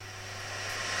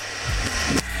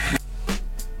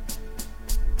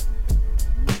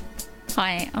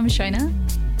Hi, I'm Shona.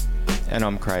 And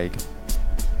I'm Craig.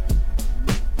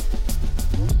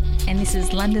 And this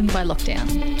is London by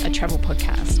Lockdown, a travel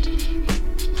podcast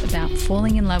about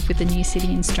falling in love with the new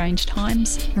city in strange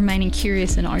times, remaining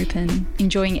curious and open,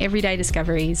 enjoying everyday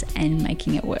discoveries and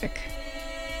making it work.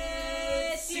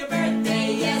 It's your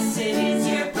birthday, yes it is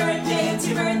your birthday, it's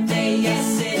your birthday,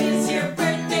 yes it is your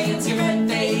birthday, it's your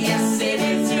birthday, yes it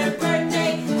is your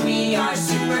birthday. We are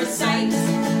super psyched.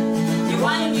 You're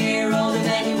 1 year older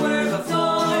than you were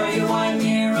before. You're 1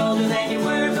 year older than you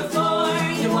were before.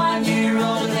 You're 1 year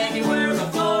older than you were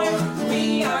before.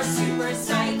 We are super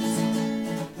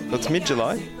psyched. It's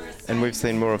mid-July, and we've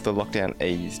seen more of the lockdown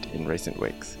eased in recent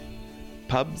weeks.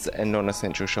 Pubs and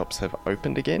non-essential shops have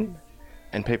opened again,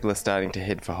 and people are starting to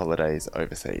head for holidays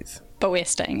overseas. But we're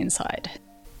staying inside.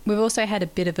 We've also had a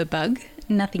bit of a bug,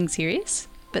 nothing serious,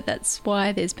 but that's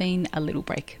why there's been a little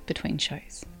break between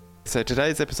shows. So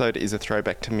today's episode is a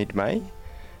throwback to mid-May,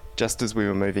 just as we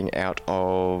were moving out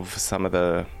of some of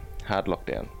the hard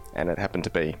lockdown, and it happened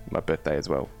to be my birthday as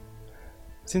well.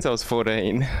 Since I was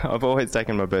 14, I've always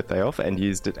taken my birthday off and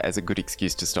used it as a good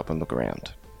excuse to stop and look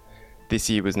around.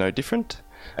 This year was no different,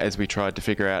 as we tried to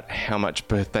figure out how much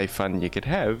birthday fun you could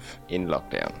have in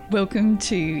lockdown. Welcome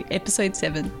to episode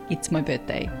 7, It's My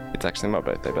Birthday. It's actually my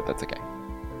birthday, but that's okay.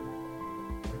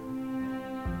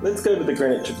 Let's go to the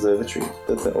Greenwich Observatory.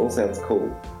 That all sounds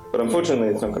cool. But unfortunately,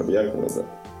 it's not going to be open, is it?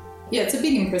 Yeah, it's a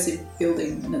big, impressive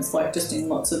building, and it's like just in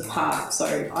lots of parks, so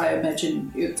I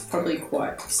imagine it's probably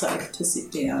quite safe to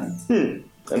sit down.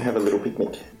 And have a little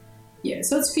picnic. Yeah,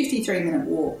 so it's a 53-minute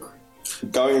walk.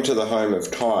 Going to the home of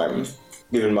time,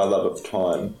 given my love of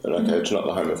time, and okay, it's not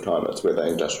the home of time, it's where they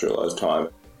industrialise time.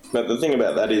 But the thing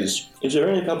about that is there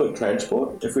any public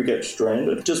transport if we get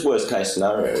stranded? Just worst case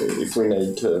scenario, if we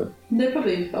need to... There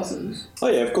probably is buses. Oh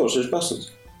yeah, of course, there's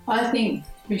buses. I think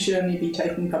we should only be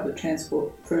taking public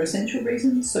transport for essential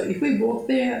reasons, so if we walk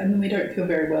there and then we don't feel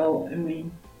very well and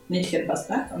we need to get a bus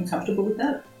back, I'm comfortable with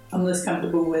that. I'm less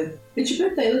comfortable with, it's your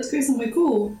birthday, let's go somewhere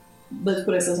cool. Let's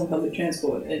put ourselves on public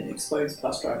transport and expose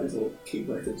bus drivers or key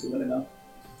workers or whatever.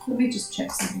 Let me just check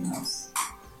something else.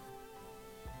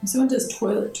 Someone does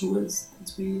toilet tours.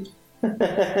 That's weird.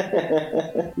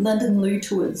 London Loo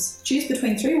tours. Choose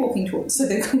between 3 walking tours. So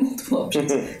they've got multiple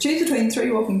options. Choose between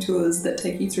 3 walking tours that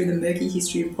take you through the murky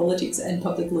history of politics and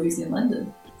public loos in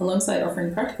London, alongside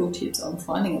offering practical tips on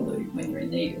finding a loo when you're in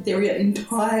need. There are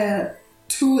entire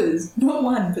tours, not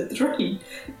 1 but 3,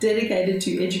 dedicated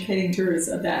to educating tourists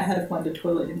about how to find a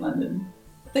toilet in London.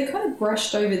 They kind of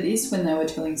brushed over this when they were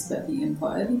telling us about the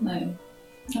Empire, didn't they?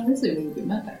 Oh, this is a really good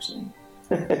map, actually.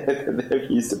 They've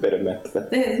used a better map than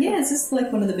that. Yeah, this is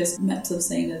like one of the best maps I've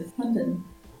seen of London.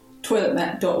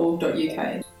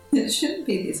 Toiletmap.org.uk. It shouldn't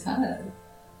be this hard.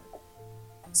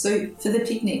 So for the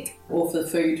picnic, or for the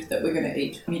food that we're going to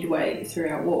eat midway through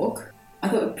our walk, I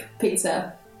thought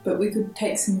pizza, but we could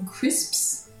take some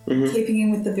crisps, keeping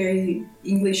in with the very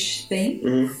English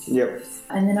theme. Yep.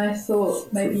 And then I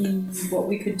thought maybe what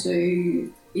we could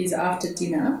do is after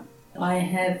dinner, I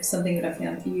have something that I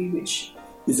found for you, which...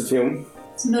 Is a film?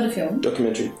 It's not a film.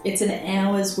 Documentary. It's an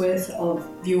hour's worth of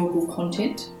viewable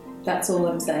content. That's all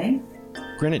I'm saying.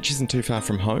 Greenwich isn't too far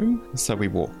from home, so we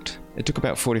walked. It took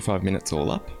about 45 minutes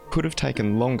all up. Could have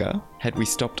taken longer had we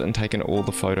stopped and taken all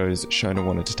the photos Shona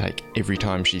wanted to take every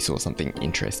time she saw something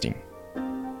interesting.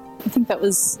 I think that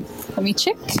was, let me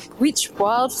check. Which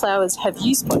wildflowers have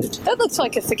you spotted? That looks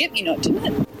like a forget-me-not, didn't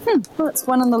it? Well, that's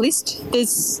 1 on the list.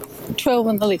 There's 12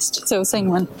 on the list, so we're saying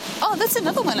 1. Oh, that's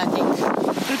another one, I think.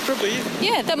 It probably is.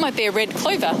 Yeah, that might be a red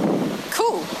clover.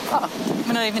 Cool. Oh,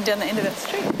 we're not even down the end of that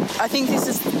street. I think this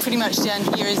is pretty much down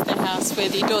here is the house where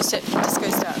the doorstep disco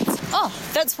starts. Oh,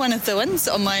 that's one of the ones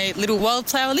on my little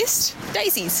wildflower list.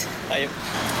 Daisies. Oh, yep.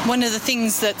 One of the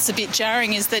things that's a bit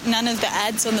jarring is that none of the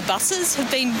ads on the buses have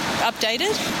been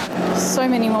updated. So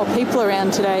many more people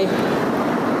around today.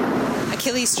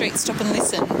 Achilles Street, stop and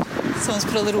listen. Someone's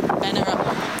put a little banner up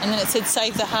and then it said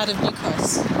save the heart of New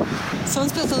Cross.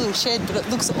 Someone's built a little shed, but it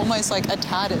looks almost like a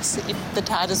TARDIS, if the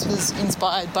TARDIS was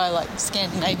inspired by like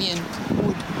Scandinavian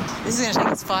wood. This is going to take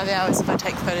us 5 hours if I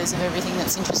take photos of everything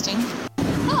that's interesting.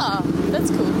 Ah, that's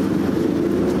cool.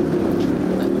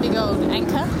 That big old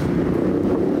anchor.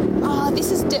 Ah,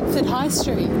 this is Deptford High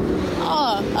Street.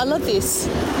 Oh, I love this.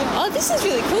 Oh, this is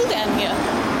really cool down here.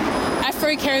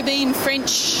 Afro-Caribbean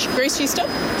French grocery store.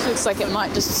 Looks like it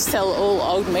might just sell all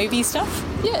old movie stuff.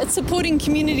 Yeah, it's supporting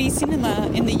community cinema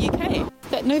in the UK.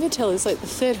 That Novotel is like the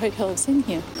 3rd hotel I've seen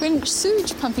here. Greenwich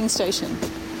sewage pumping station.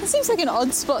 It seems like an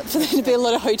odd spot for there to be a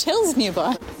lot of hotels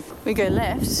nearby. We go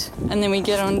left and then we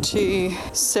get onto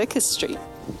Circus Street.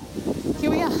 Here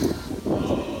we are.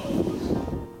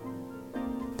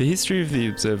 The history of the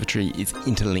observatory is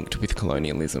interlinked with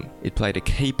colonialism. It played a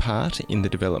key part in the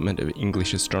development of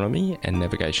English astronomy and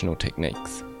navigational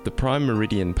techniques. The prime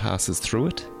meridian passes through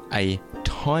it. A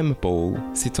time ball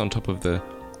sits on top of the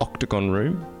octagon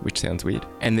room, which sounds weird,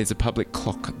 and there's a public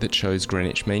clock that shows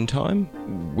Greenwich Mean Time,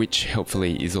 which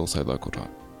helpfully is also local time.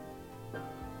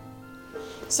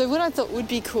 So what I thought would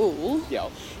be cool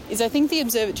is I think the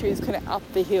observatory is kind of up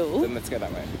the hill. Then let's go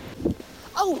that way.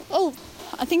 Oh,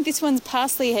 I think this one's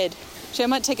Parsley Head. Actually, I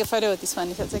might take a photo of this one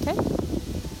if that's okay.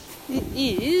 It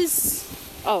is...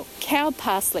 Cow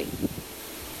Parsley.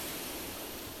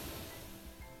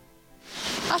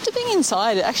 After being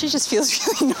inside, it actually just feels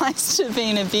really nice to be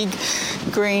in a big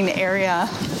green area.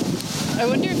 I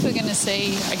wonder if we're going to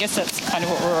see, I guess that's kind of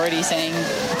what we're already seeing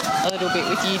a little bit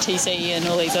with UTC and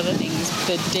all these other things,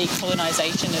 the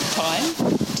decolonisation of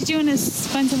time. Did you want to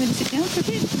find somewhere to sit down for a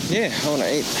bit? Yeah, I want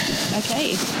to eat.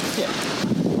 Okay.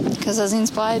 Yeah. Because I was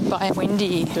inspired by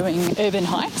Wendy doing urban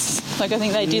hikes. Like I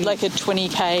think they did like a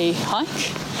 20k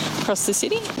hike across the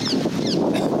city.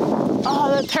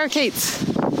 Oh, the parakeets.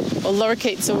 Or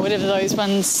lorikeets or whatever those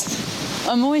ones.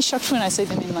 I'm always shocked when I see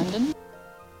them in London.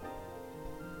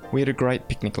 We had a great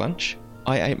picnic lunch.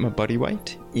 I ate my body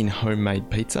weight in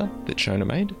homemade pizza that Shona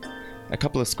made. A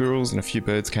couple of squirrels and a few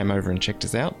birds came over and checked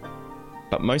us out.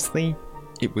 But mostly,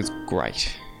 it was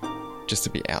great just to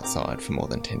be outside for more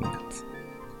than 10 minutes.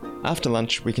 After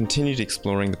lunch, we continued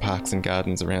exploring the parks and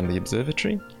gardens around the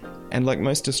observatory, and like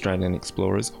most Australian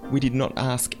explorers, we did not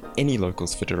ask any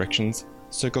locals for directions,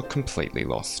 so got completely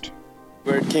lost.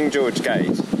 We're at King George Gate,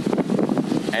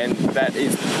 and that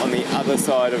is on the other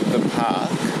side of the park,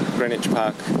 Greenwich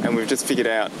Park, and we've just figured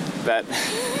out that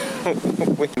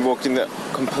we walked in the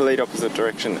complete opposite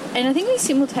direction. And I think we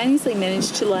simultaneously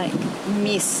managed to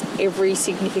miss every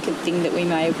significant thing that we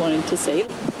may have wanted to see.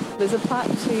 There's a plaque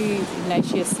to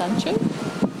Ignatius Sancho,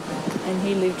 and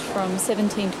he lived from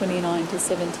 1729 to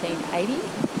 1780.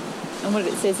 And what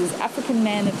it says is, African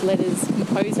man of letters,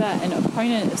 composer and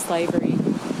opponent of slavery.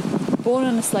 Born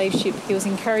on a slave ship, he was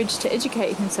encouraged to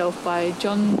educate himself by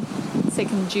John II,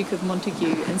 Duke of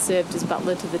Montague, and served as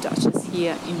butler to the Duchess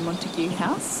here in Montague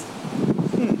House.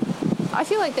 I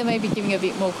feel like they may be giving a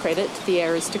bit more credit to the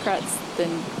aristocrats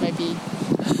than maybe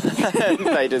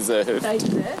they deserve. They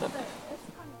deserve.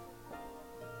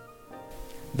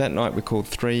 That night we called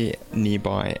 3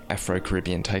 nearby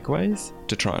Afro-Caribbean takeaways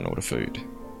to try and order food,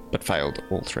 but failed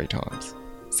all 3 times.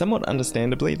 Somewhat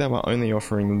understandably, they were only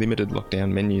offering limited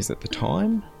lockdown menus at the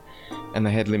time, and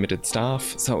they had limited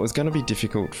staff, so it was going to be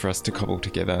difficult for us to cobble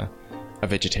together a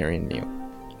vegetarian meal.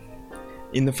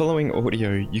 In the following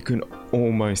audio, you can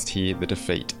almost hear the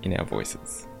defeat in our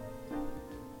voices.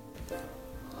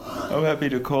 I'm happy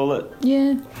to call it.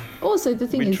 Yeah. Also, the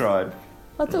thing is... We tried.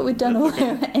 I thought we'd done all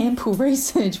our ample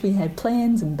research. We had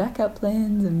plans and backup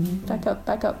plans and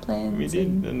backup plans. We did,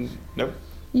 and nope.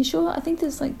 You sure? I think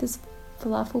there's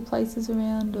falafel places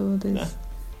around, or there's... Nah.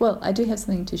 Well, I do have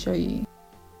something to show you.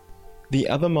 The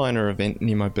other minor event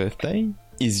near my birthday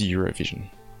is Eurovision.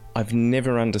 I've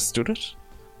never understood it,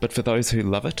 but for those who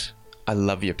love it, I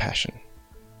love your passion.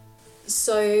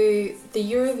 So, the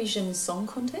Eurovision Song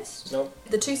Contest? Nope.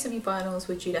 The 2 semi-finals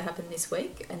were due to happen this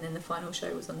week, and then the final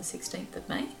show was on the 16th of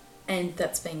May, and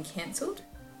that's been cancelled.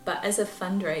 But as a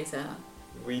fundraiser...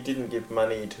 We didn't give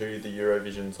money to the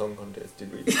Eurovision Song Contest,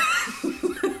 did we?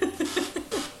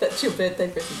 That's your birthday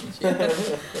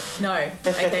present. No.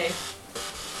 Okay.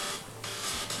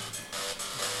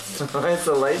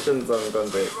 Isolation Song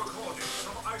Contest.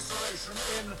 Isolation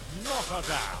in Notre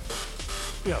Dame.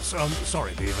 Yes,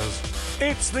 sorry, Beavers.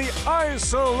 It's the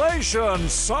Isolation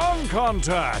Song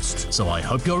Contest! So I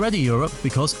hope you're ready, Europe,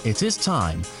 because it is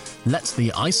time. Let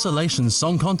the Isolation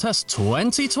Song Contest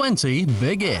 2020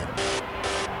 begin.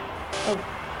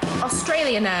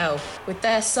 Australia now, with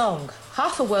their song,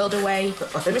 Half a World Away,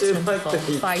 I do like that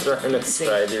he's by thrown BBC.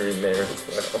 Australia in there as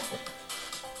well.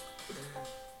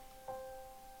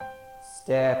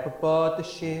 Step aboard the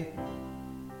ship,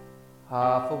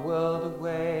 half a world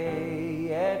away,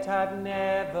 yet I've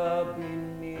never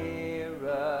been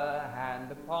nearer,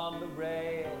 hand upon the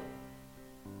rail.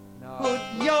 No. Put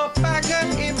your bagger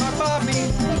in my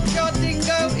barmy, put your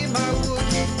dingo in my wood.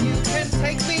 You can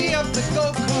take me up the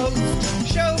Gold Coast,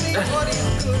 show me what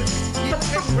is good. You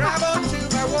can grab onto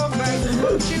my wombat,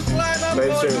 you climb up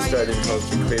Mainstream on my Australian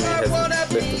culture clearly I wanna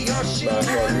hasn't be your lifted ship.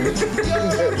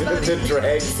 the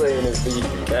drag scene is the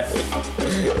UK.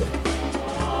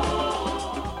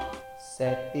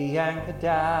 Set the anchor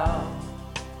down,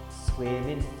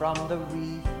 swimming from the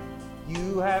reef.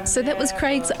 You have So that was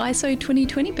Craig's ISO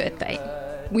 2020 birthday.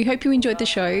 We hope you enjoyed the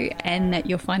show and that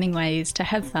you're finding ways to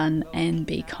have fun and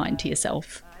be kind to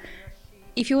yourself.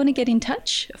 If you want to get in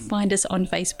touch, find us on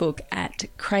Facebook at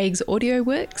Craig's Audio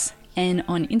Works and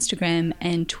on Instagram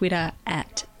and Twitter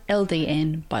at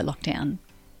LDN by Lockdown.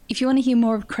 If you want to hear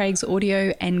more of Craig's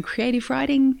audio and creative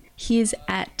writing, here's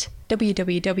at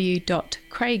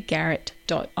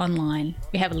www.craiggarrett.online.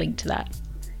 We have a link to that.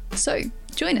 So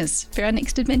join us for our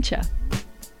next adventure.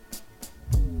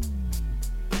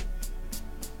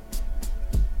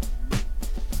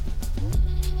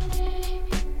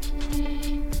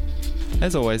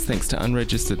 As always, thanks to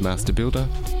Unregistered Master Builder,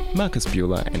 Marcus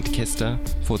Bueller and Kester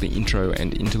for the intro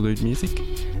and interlude music.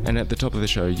 And at the top of the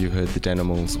show, you heard the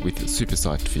Danimals with Super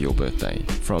Psyched for Your Birthday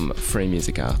from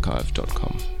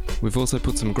freemusicarchive.com. We've also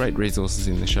put some great resources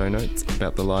in the show notes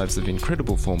about the lives of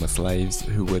incredible former slaves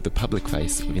who were the public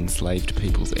face of enslaved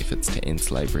people's efforts to end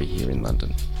slavery here in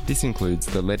London. This includes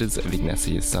the letters of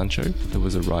Ignatius Sancho, who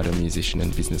was a writer, musician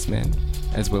and businessman,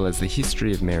 as well as the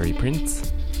history of Mary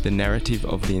Prince, the narrative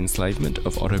of the enslavement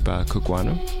of Ottobah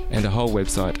Cugoano, and a whole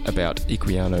website about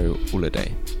Iquiano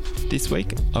Ulade. This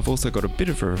week, I've also got a bit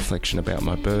of a reflection about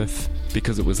my birth,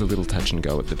 because it was a little touch and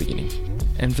go at the beginning.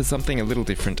 And for something a little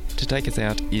different, to take us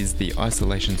out is the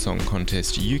Isolation Song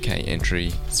Contest UK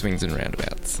entry, Swings and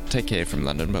Roundabouts. Take care from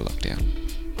London by Lockdown.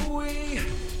 We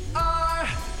are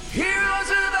heroes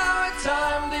of our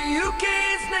time. The UK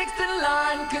is next in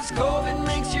line, cause COVID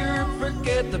makes Europe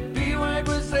forget the B word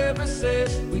was ever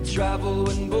said. We travel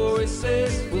when Boris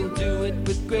says we'll do it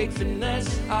with great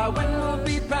finesse. Our win will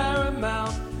be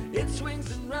paramount. It swings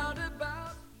and round.